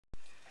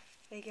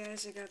Hey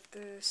guys, I got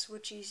the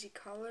SwitchEasy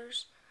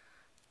Colors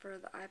for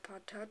the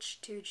iPod Touch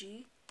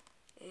 2G,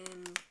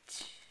 and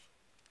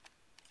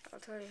I'll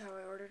tell you how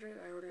I ordered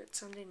it. I ordered it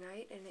Sunday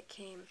night, and it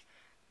came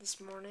this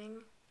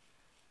morning,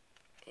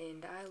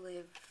 and I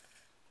live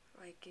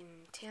like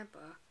in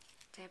Tampa,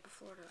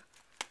 Florida,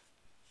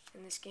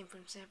 and this came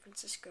from San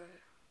Francisco.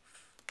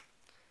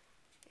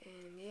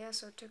 And yeah,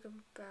 so it took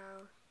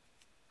about,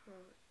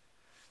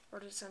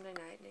 ordered it Sunday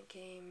night, and it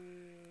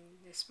came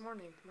this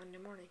morning, Monday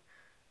morning.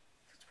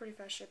 So it's pretty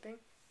fast shipping,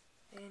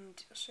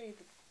 and I'll show you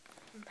the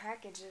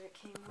package that it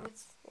came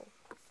with. Oh,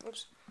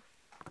 whoops.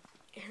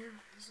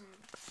 Here's an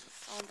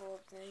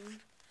envelope thing.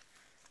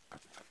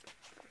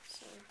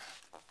 So,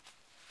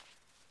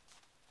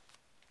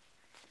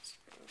 let's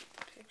get the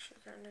picture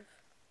kind of.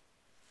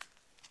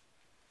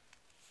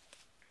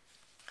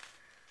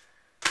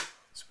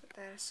 Let's put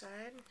that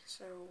aside.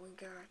 So we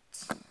got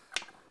the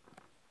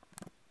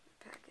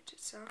package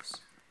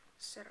itself.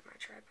 Set up my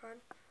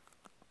tripod.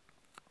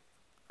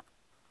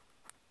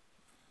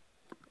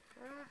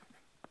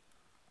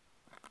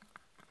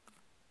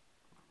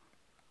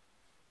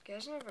 You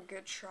guys don't have a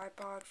good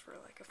tripod for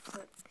like a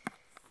flip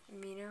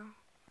Mino,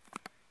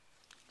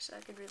 so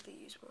I could really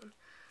use one.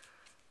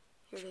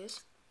 Here it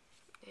is,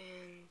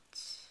 and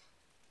it's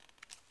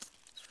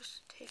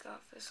supposed to take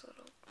off this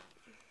little.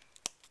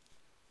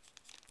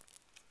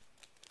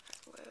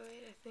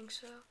 Wait, I think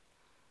so.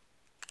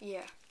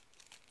 Yeah,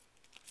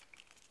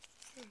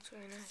 that's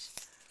really nice.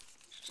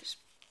 Just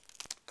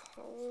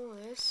pull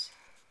this.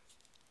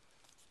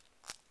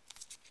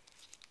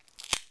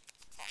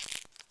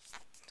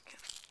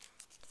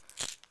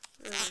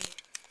 Really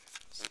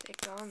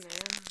stick on there.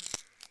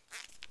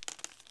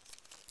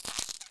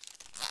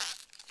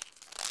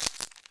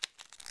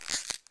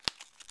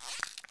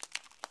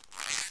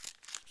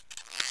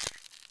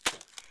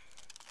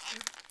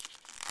 Here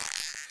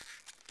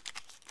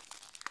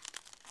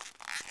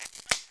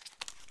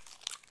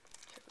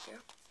we go.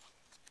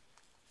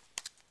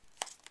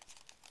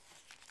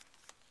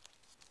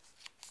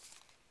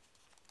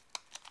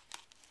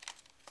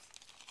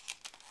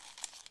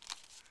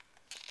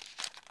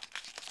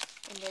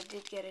 And I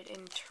did get it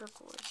in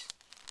turquoise.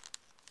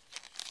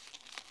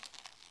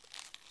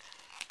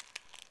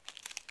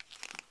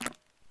 I'm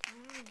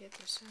gonna get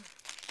this in.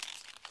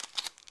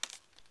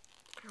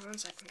 Here, 1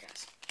 second,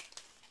 guys.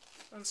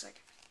 1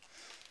 second.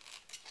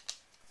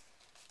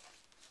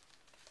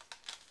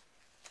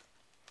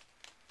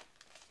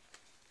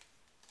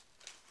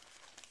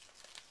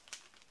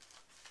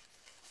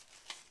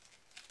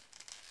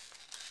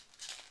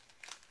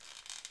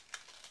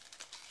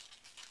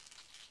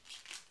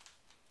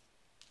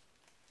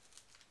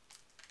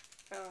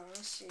 Oh,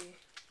 let's see.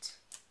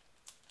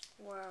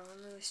 Wow,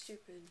 I'm really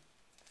stupid.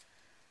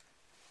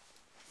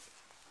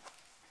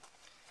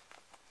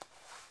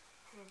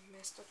 I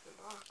messed up the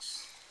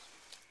box.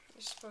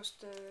 You're supposed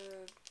to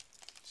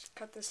just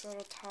cut this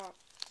little top.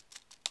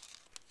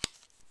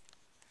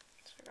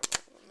 So I got my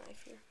little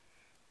knife here.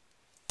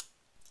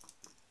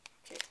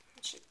 Okay,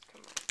 it should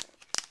come out.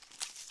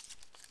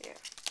 Yeah.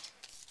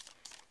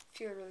 I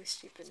feel really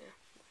stupid now.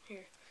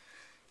 Here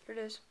it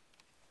is.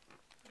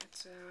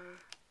 That's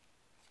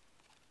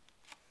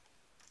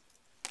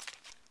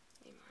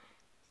need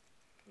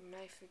my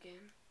knife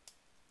again.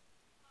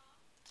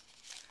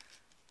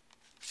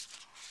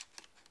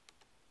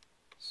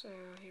 So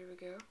here we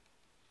go.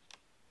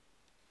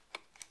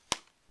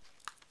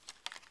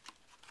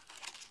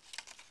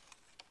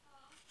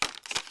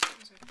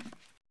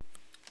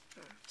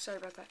 Oh, sorry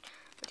about that.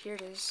 But here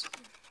it is.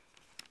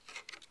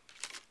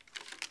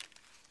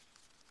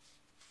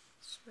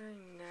 It's very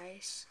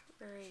nice,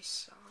 very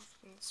soft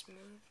and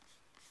smooth.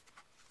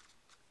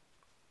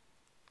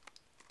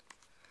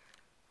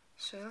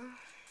 So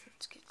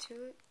let's get to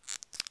it.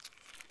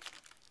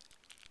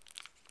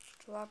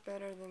 It's a lot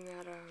better than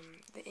that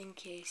the in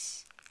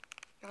case.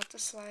 Not the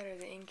slider,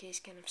 the in case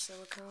kind of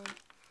silicone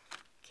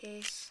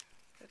case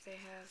that they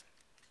have.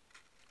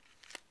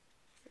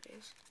 Here it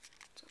is.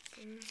 It's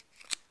open.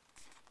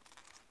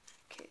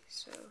 Okay,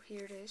 so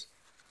here it is.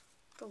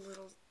 The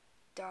little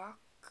dock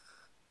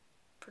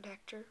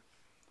protector.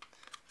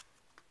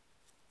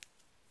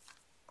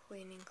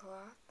 Cleaning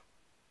cloth.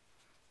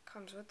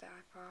 Comes with the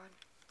iPod.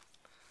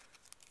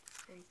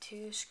 And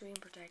 2 screen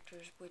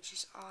protectors, which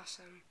is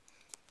awesome.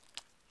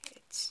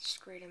 It's just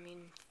great. I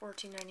mean,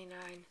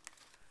 $14.99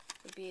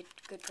 would be a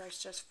good price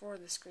just for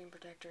the screen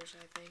protectors,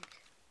 I think.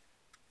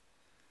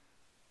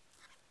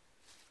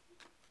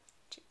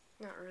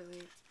 Not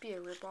really be a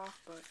ripoff,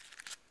 but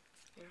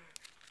you know,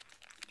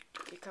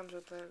 it comes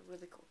with a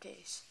really cool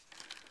case.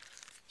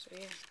 So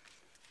yeah,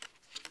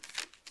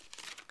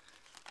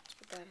 let's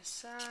put that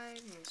aside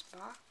in this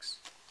box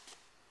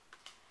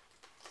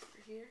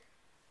over here,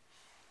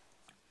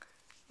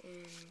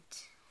 and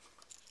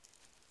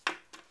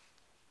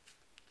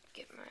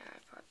get my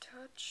iPod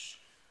Touch.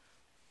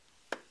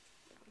 1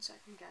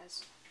 second,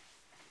 guys.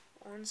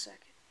 1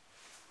 second.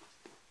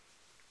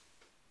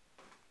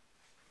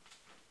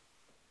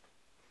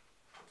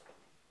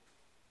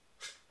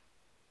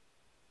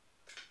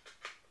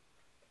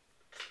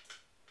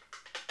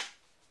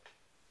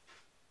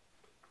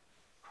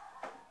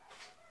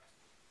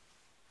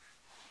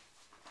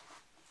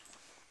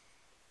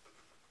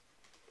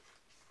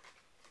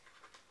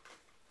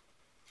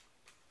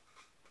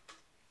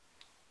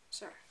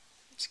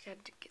 Just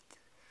got to get the...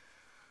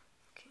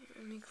 Okay,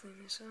 let me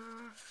clean this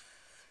off.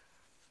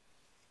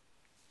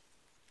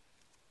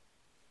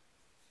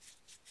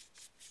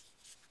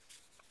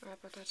 My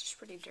iPod Touch is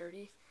pretty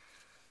dirty.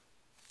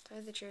 To tell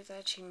you the truth, I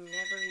actually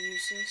never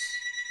use this.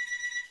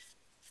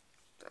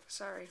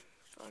 Sorry,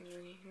 phone's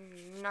ringing.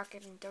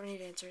 Don't need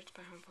to answer, it's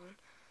my home phone.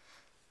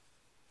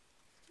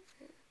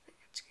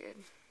 It's good.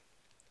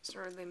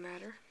 Doesn't really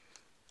matter.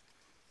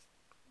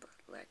 But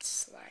let's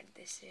slide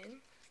this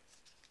in.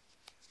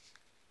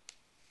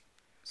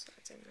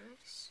 Slides in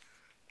nice.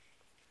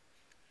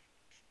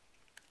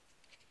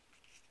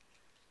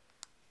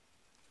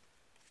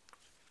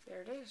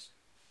 There it is.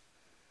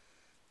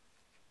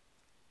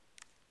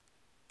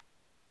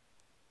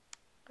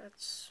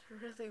 That's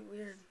really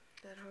weird,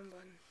 that home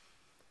button.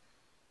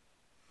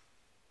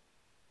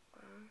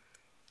 Wow.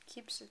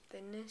 Keeps the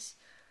thinness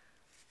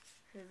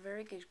and a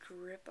very good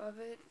grip of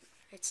it.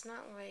 It's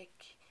not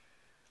like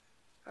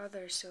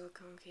other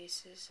silicone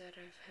cases that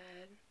I've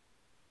had.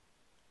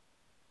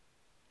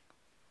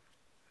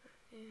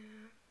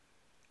 Yeah.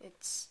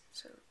 It's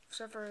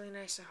so far really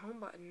nice. The home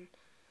button,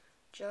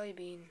 Jelly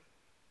Bean.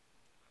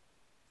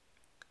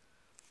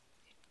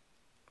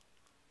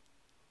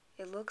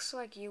 It looks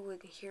like you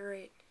would hear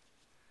it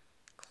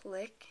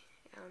click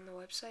on the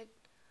website,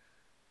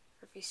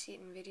 or if you see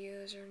it in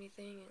videos or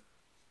anything,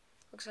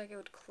 it looks like it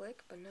would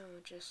click, but no,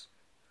 it just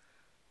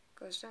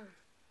goes down.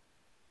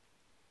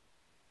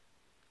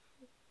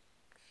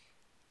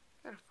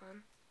 Kind of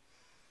fun.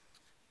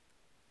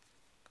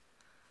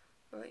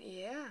 But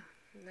yeah,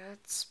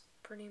 that's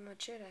pretty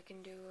much it. I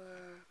can do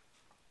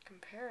a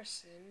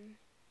comparison.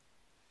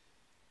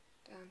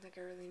 I don't think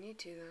I really need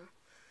to though.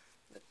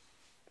 But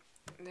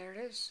there it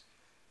is.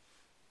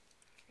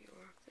 If you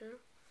walk through,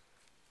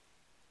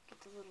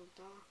 get the little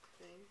dock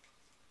thing.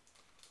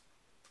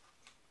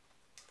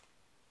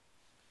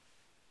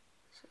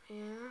 So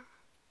yeah.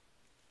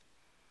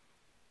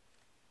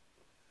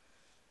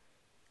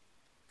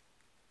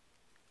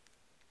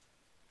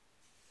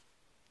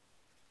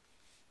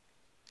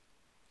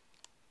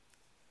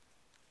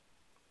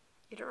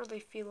 You don't really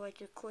feel like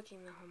you're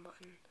clicking the home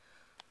button.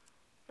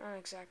 Not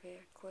exactly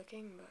a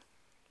clicking, but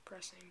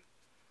pressing.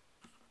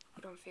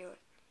 You don't feel it.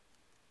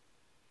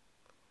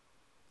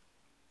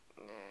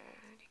 Nah,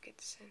 you get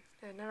this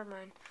in. Never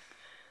mind.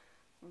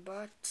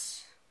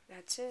 But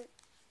that's it.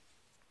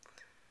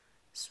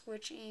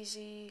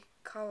 SwitchEasy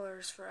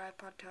Colors for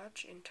iPod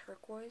Touch in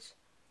turquoise.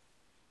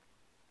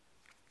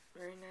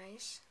 Very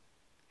nice.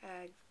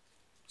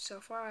 So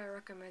far, I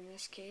recommend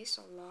this case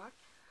a lot.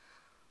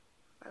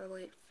 By the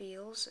way it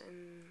feels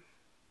and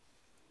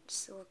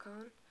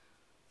silicone.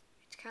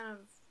 It's kind of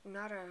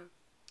not a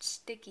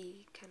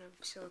sticky kind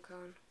of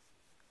silicone.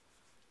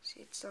 See,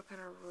 it still kind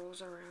of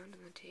rolls around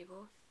on the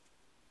table.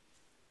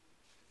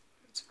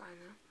 It's fine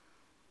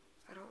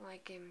though. I don't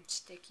like him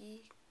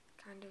sticky,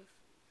 kind of.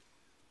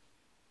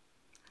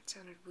 That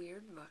sounded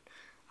weird, but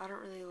I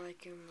don't really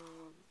like him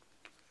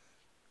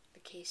the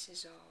case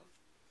is all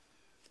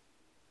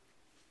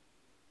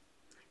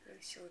like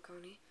really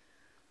silicone-y.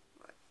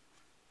 But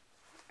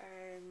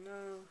I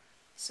know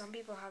some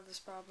people have this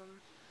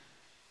problem.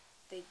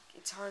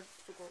 It's hard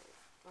for them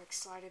like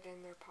slide it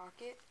in their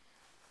pocket.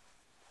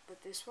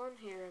 But this one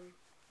here,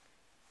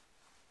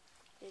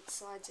 it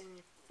slides in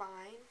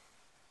fine,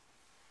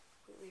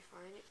 completely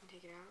fine. You can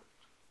take it out.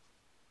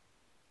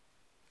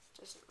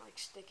 It doesn't like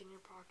stick in your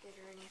pocket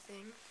or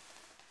anything.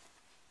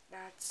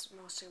 That's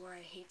mostly why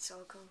I hate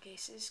silicone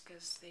cases,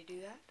 because they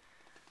do that.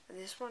 But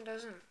this one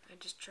doesn't. I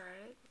just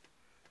tried it.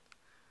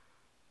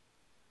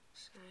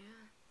 So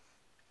yeah.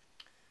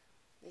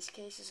 This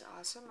case is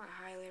awesome.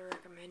 I highly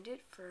recommend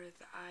it for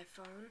the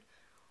iPhone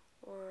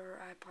or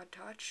iPod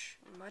Touch.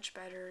 Much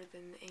better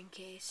than the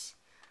in-case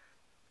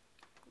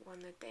one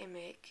that they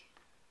make.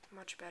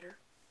 Much better.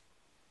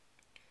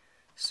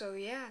 So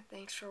yeah,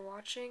 thanks for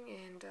watching,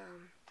 and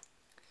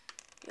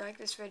if you like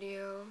this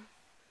video,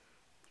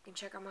 you can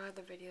check out my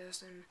other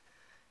videos, and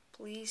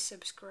please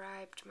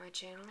subscribe to my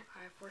channel,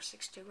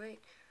 i4628.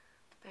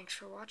 Thanks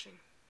for watching.